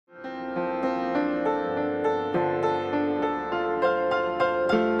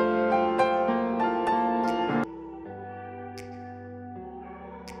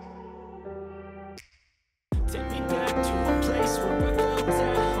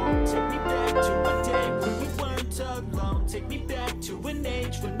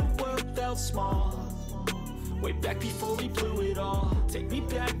back before we blew it all. Take me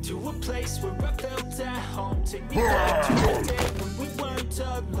back to a place where I felt at home. Take me back to a day when we weren't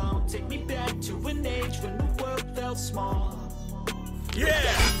alone. Take me back to an age when the world felt small.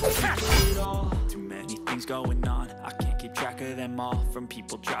 Yeah! Too many things going on, I can't keep track of them all. From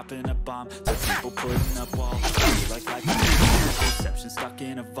people dropping a bomb to people putting up walls. Like perception stuck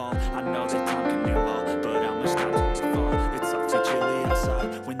in a vault. I know that time can heal all, but how much time till we fall? It's all too chilly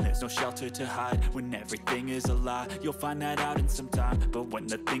outside, when there's no shelter to hide. When everything is a lie, you'll find that out in some time. But when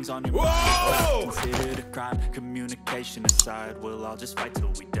the thing's on your mind, it's considered a crime. Communication aside, we'll all just fight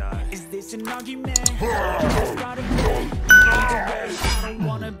till we die. Is this an argument? Just start a bit. Either way, I don't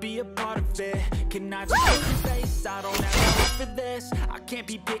wanna be a part of it. Can I just face your face? I don't have time for this. I can't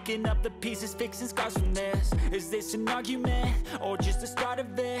be picking up the pieces, fixing scars from this. Is this an argument, or just the start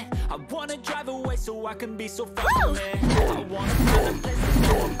of it? I wanna drive away so I can be so far from it. I wanna find a place that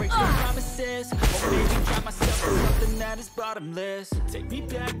no one breaks their promises. Or maybe drown myself in something that is bottomless. Take me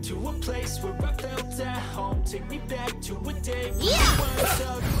back to a place where I felt at home. Take me back to a day when we weren't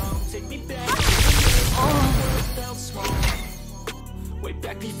alone. Take me back to a day when the world felt small. Way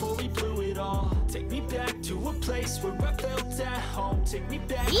back before we blew it all. Take me back to a place where I felt at home. Take me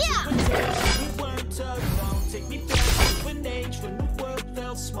back to a day when we weren't alone. Take me back to an age when the world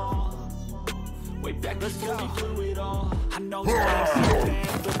felt small. Way back before we blew it all. I know these things seem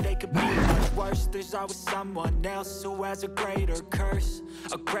bad, but they could be much worse. There's always someone else who has a greater curse,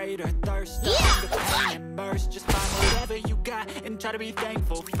 a greater thirst. I'm the pain immersed. Just find whatever you got and try to be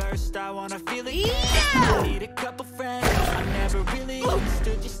thankful first. I wanna feel it again. I need a couple friends. I never really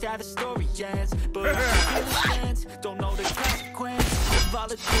understood just how the story ends, but I feel the sense. Don't know the consequence. The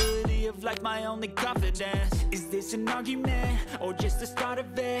volatility of like my only confidence. Is this an argument, or just the start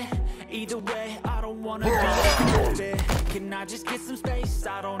of it? Either way, I don't wanna be a part of it. Can I just get some space?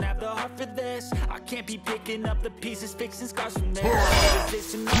 I don't have the heart for this. I can't be picking up the pieces, fixing scars from this. Is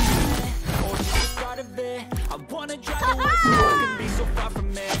this an argument, or just the start of it? I wanna drive away so I can be so far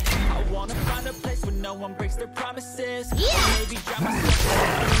from it. I wanna find a place where no one breaks their promises. Or maybe drown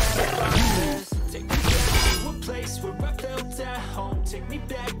myself in promises. Take me back to a place where I felt at home. Take me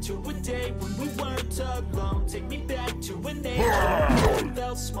back to a day when we weren't alone. Take me back to an age when the world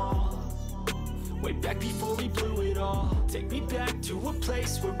felt small. Way back before we blew it all. Take me back to a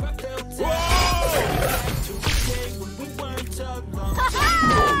place where I felt at home. Take me back to a day when we weren't alone. Take me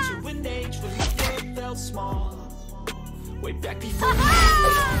back to an age when the world felt small. Way back before we blew it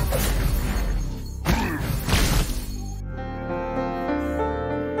all.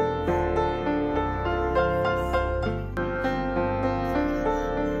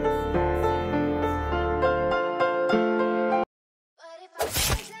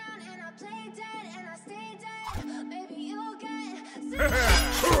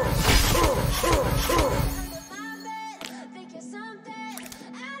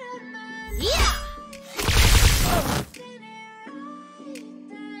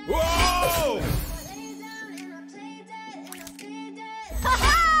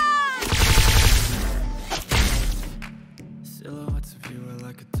 Silhouettes of you are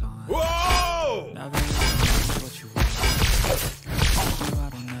like a taunt. Whoa! Now that you know what you want, I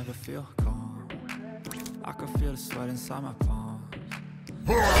don't ever feel calm. I can feel the sweat inside my palms.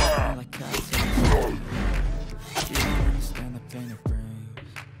 Like cats in the street. You don't understand the pain it brings.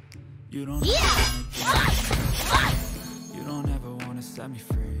 You don't You don't ever wanna set me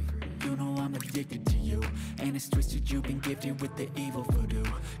free. You know I'm addicted to you, and it's twisted. You've been gifted with the evil voodoo.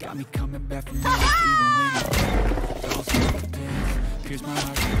 Got me coming back from hell even when it's those little things pierce my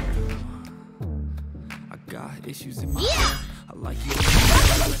heart through. I got issues in my head. I like you.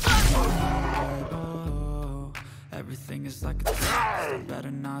 Oh, everything is like a test. I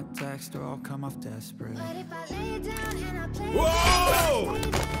better not text or I'll come off desperate. But if I lay down and I play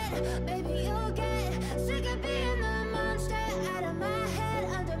dead, baby, you'll get sick of being the monster out of my head,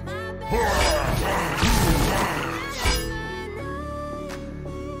 under my bed.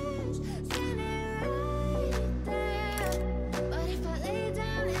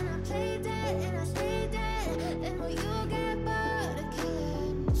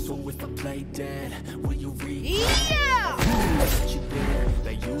 Play dead, will you read? Yeah! That you did,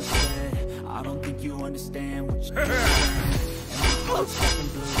 that you said. I don't think you understand what you're doing.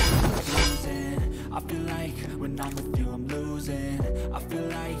 I feel like when I'm with you I'm losing. I feel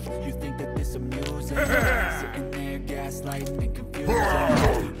like you think that this amusing. Sitting there gaslighting and confusing.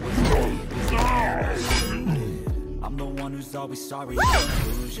 I'm the one who's always sorry in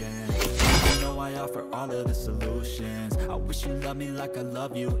conclusion. I know I offer all of the solutions. I wish you loved me like I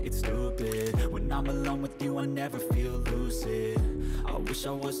love you, it's stupid. When I'm alone with you I never feel lucid. I wish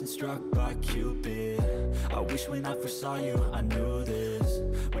I wasn't struck by Cupid. I wish when I first saw you I knew this.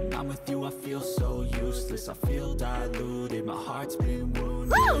 When I'm with you I feel so useless. I feel diluted, my heart's been wounded.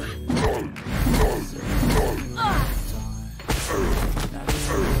 Now that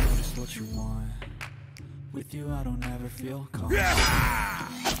you know just what you want, with you I don't ever feel calm. I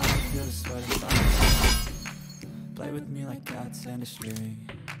can feel the sweat inside. Play with me like cats and a string.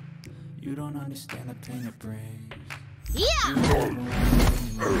 You don't understand the pain it brings.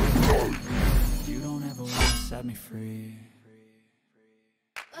 You don't ever want to set me free.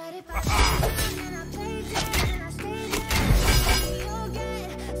 But if I stay down and I play dead and I stay dead, you'll get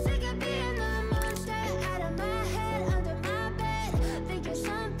sick of being the monster out of my head, under my bed, thinking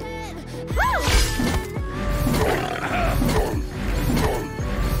something.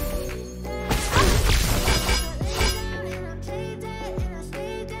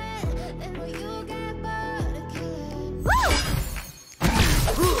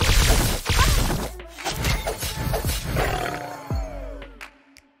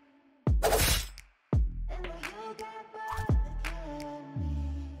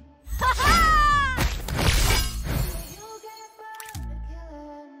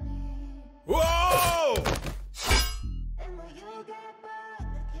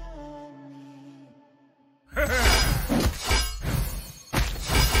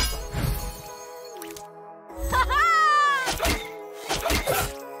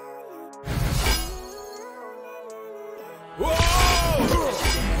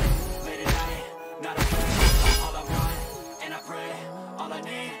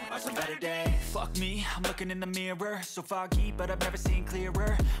 I'm looking in the mirror, so foggy, but I've never seen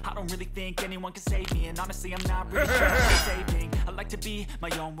clearer. I don't really think anyone can save me, and honestly I'm not really sure what I'm saving. I like to be my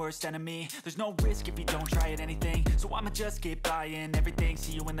own worst enemy. There's no risk if you don't try at anything, so I'ma just keep buying everything.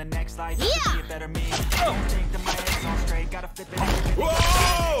 See you in the next life, be a better me. I don't think that my head's on straight, gotta flip it everything.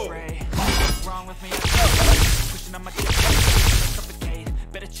 What's wrong with me? Pushing on my suffocate.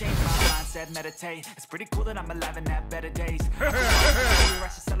 Better change my mindset, meditate. It's pretty cool that I'm alive and have better days. I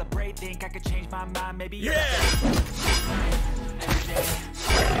should celebrate, think I could change my mind, maybe every day,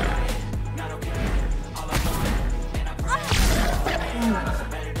 not okay. All I want, and I pray for some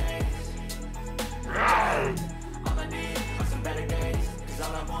better days. All I need are some better days, 'cause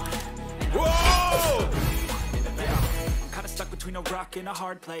all I want, and I believe in the better days. I'm kinda stuck between a rock and a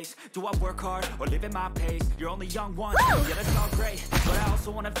hard place. Do I work hard or live at my pace? You're only young once, yeah that's all great, but I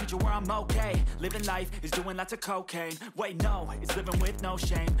also want a future where I'm okay. Living life is doing lots of cocaine. Wait no, it's living with no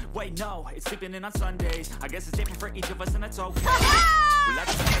shame. Wait no, it's sleeping in on Sundays. I guess it's different for each of us and that's okay. Well I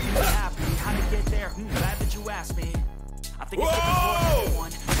just want to be happy. How to get there? Glad that you asked me. I think it's different for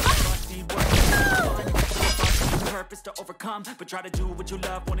everyone. Purpose to overcome, but try to do what you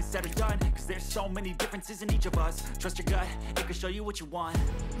love when it's said and done, 'cause there's so many differences in each of us. Trust your gut, it can show you what you want.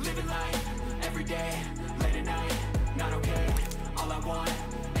 Living life, every day, late at night, not okay. All I want,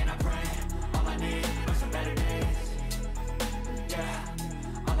 and I pray, all I need are some better days. Yeah,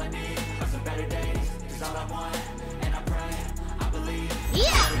 all I need are some better days, 'cause all I want, and I pray, I believe.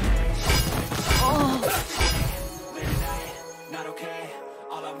 Late at night, not okay.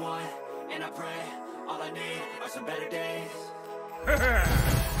 All I want, and I pray, all I need are some better days. All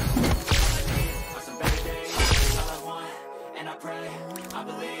I need are some better days. All I want, and I pray, I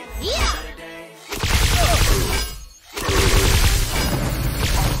believe. Better days.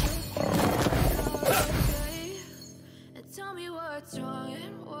 And tell me what's wrong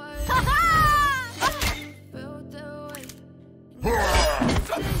and why you felt that way.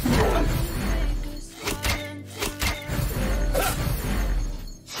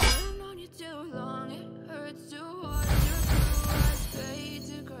 I've known you too long, it hurts to watch your blue eyes fade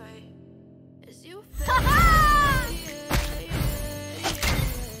to gray as you fade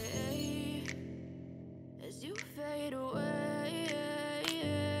as you fade away.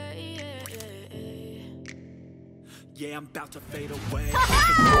 Yeah, I'm about to fade away. I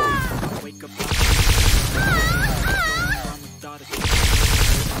wake up without a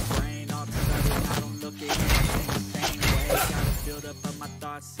my brain all of a sudden I don't look at anything the same way. Gotta build up of my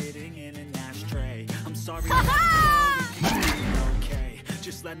thoughts sitting in an ashtray. I'm sorry, okay.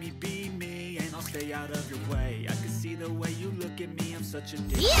 Just let me be me and I'll stay out of your way. I can see the way you look at me, I'm such a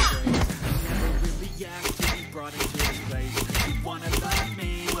disgrace. I never really asked to be brought into this place. You wanna love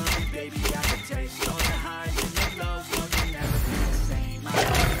me? Well then baby I can taste all the highs and the lows. Well you'll never be the same. I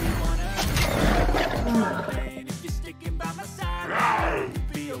really wanna pain. If you're sticking by my side,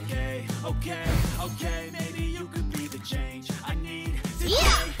 you'll be okay. Okay, maybe you could be the change I need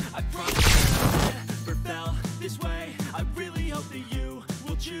today. I promise I never felt this way. I really hope that you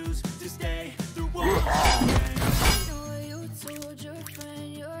will choose to stay through all the pain. I know you told your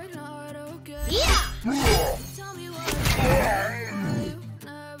friend you're not okay.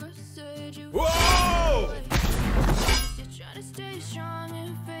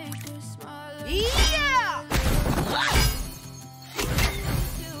 Yeah!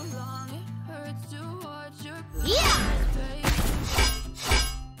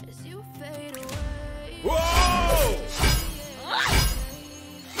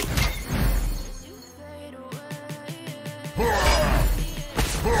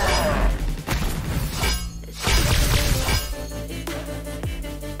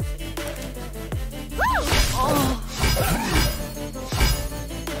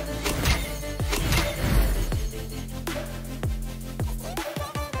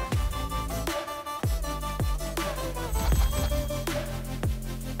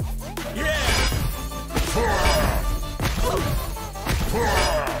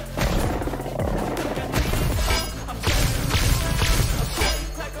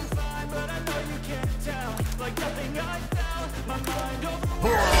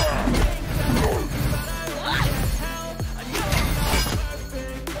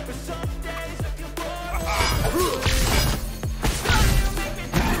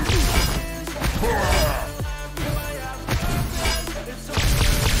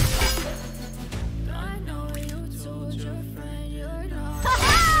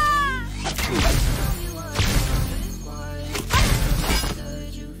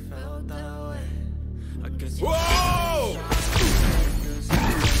 Whoa!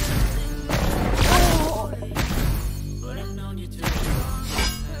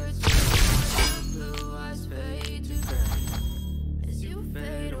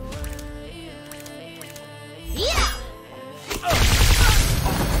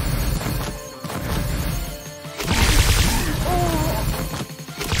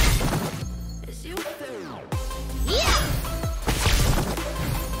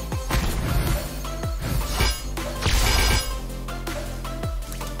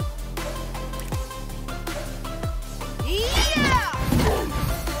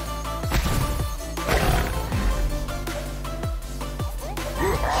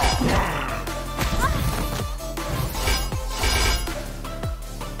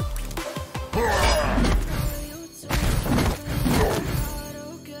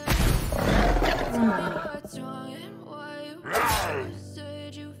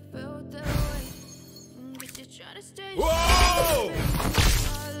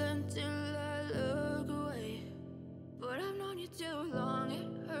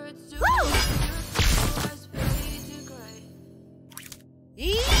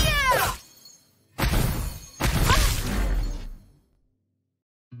 Yeah!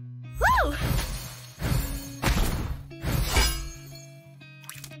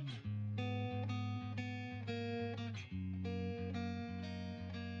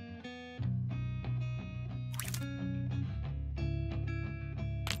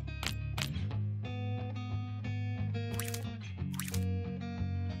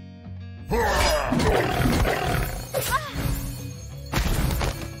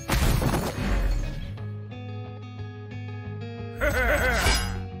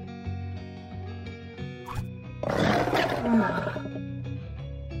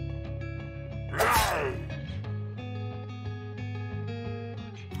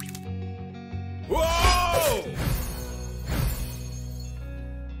 Woo!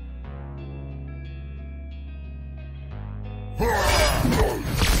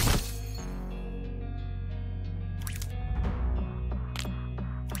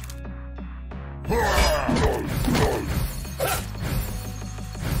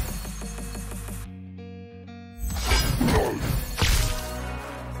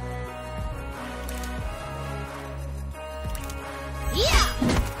 Yeah!